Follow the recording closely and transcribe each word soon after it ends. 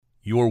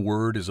Your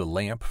word is a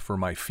lamp for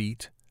my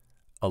feet,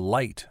 a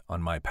light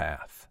on my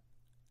path.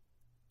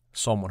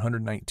 Psalm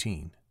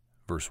 119,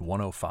 verse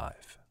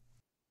 105.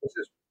 This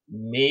is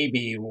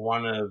maybe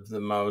one of the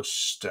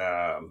most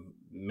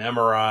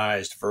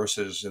memorized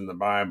verses in the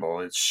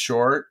Bible. It's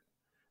short,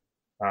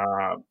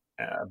 but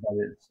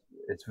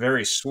it's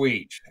very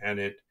sweet,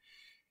 and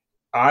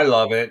I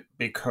love it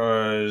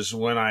because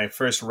when I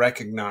first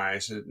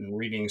recognized it in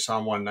reading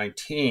Psalm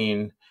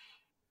 119,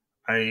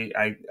 I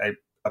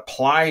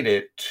applied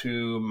it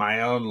to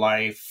my own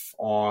life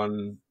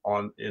on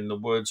in the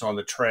woods, on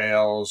the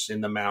trails, in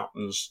the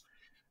mountains,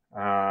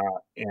 uh,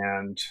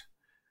 and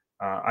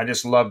I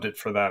just loved it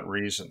for that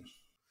reason.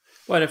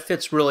 Well, and it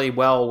fits really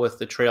well with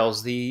the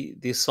trails. The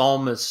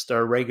psalmists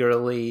are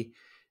regularly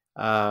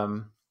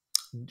um,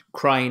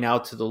 crying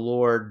out to the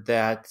Lord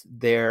that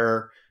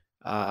their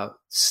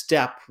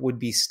step would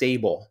be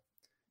stable,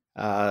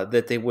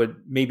 that they would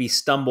maybe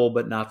stumble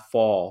but not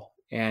fall.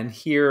 And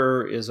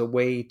here is a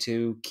way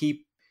to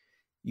keep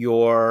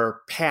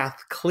your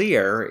path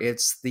clear.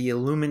 It's the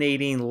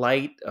illuminating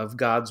light of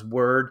God's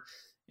word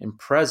and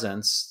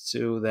presence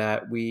so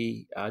that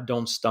we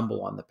don't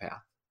stumble on the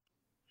path.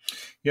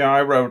 Yeah,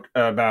 I wrote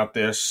about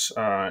this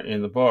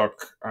in the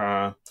book.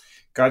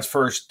 God's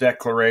first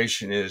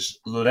declaration is,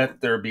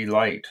 "Let there be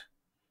light."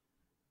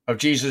 Of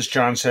Jesus,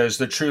 John says,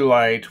 "The true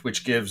light,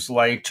 which gives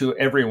light to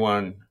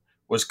everyone,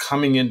 was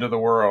coming into the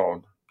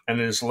world." And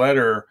in his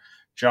letter,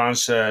 John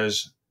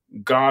says,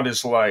 "God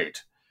is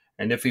light.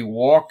 And if we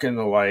walk in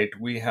the light,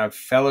 we have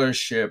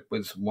fellowship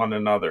with one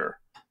another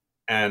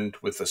and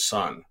with the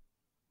Son."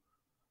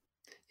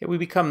 Yeah, we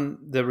become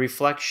the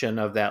reflection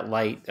of that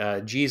light.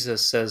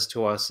 Jesus says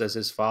to us as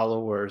his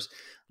followers,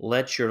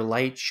 "Let your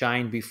light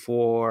shine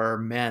before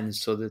men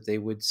so that they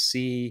would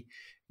see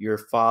your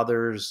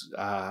Father's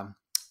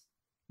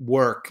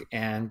work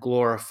and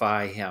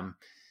glorify him."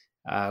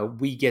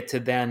 We get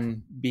to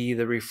then be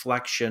the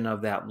reflection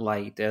of that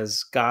light.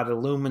 As God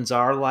illumines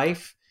our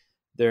life,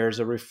 there's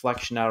a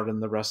reflection out in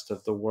the rest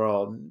of the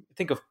world.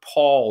 Think of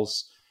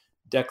Paul's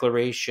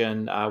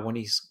declaration when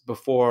he's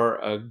before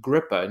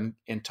Agrippa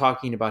and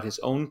talking about his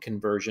own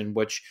conversion,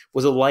 which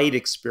was a light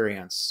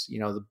experience. You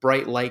know, the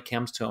bright light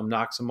comes to him,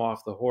 knocks him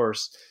off the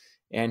horse,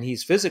 and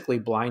he's physically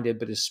blinded,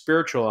 but his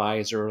spiritual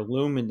eyes are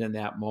illumined in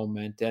that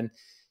moment. And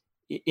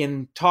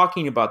in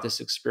talking about this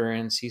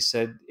experience, he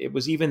said, "It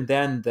was even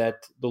then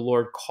that the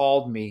Lord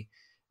called me.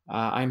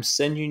 I'm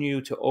sending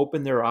you to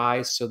open their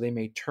eyes so they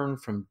may turn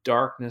from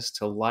darkness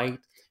to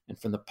light and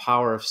from the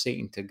power of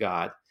Satan to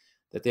God,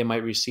 that they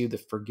might receive the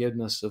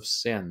forgiveness of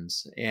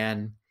sins."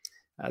 And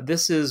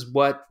this is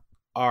what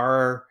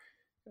our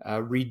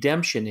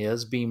redemption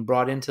is, being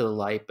brought into the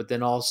light, but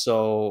then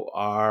also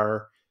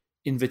our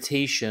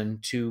invitation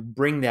to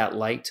bring that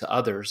light to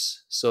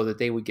others so that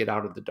they would get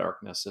out of the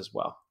darkness as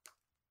well.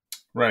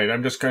 Right.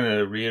 I'm just going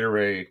to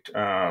reiterate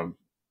uh,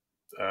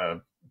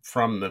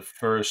 from the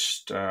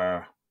first,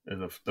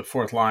 the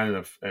fourth line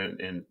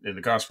in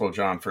the Gospel of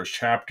John, first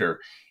chapter.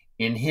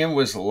 In him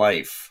was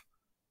life,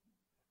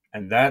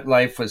 and that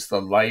life was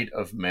the light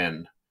of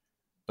men.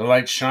 The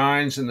light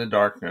shines in the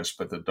darkness,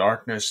 but the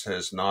darkness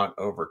has not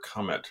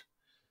overcome it.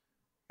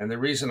 And the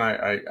reason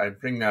I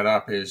bring that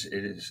up is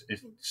it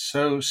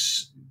so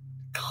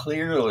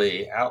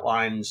clearly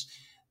outlines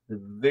the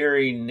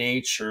very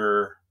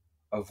nature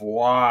of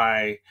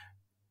why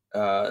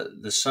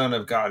the Son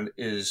of God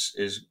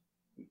is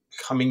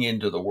coming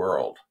into the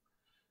world.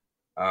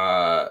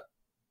 Uh,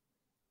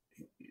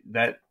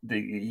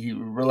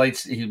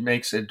 he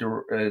makes a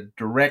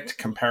direct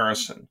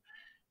comparison.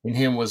 In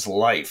him was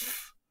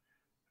life,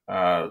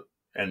 uh,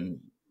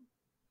 and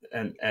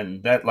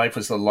and that life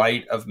was the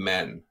light of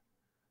men.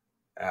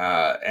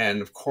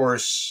 And of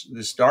course,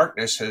 this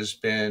darkness has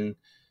been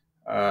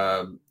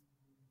uh,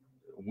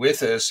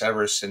 with us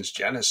ever since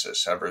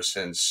Genesis, ever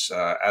since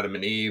Adam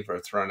and Eve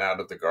are thrown out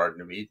of the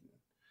Garden of Eden.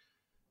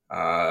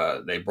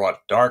 They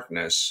brought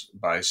darkness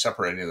by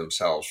separating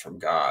themselves from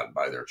God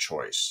by their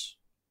choice.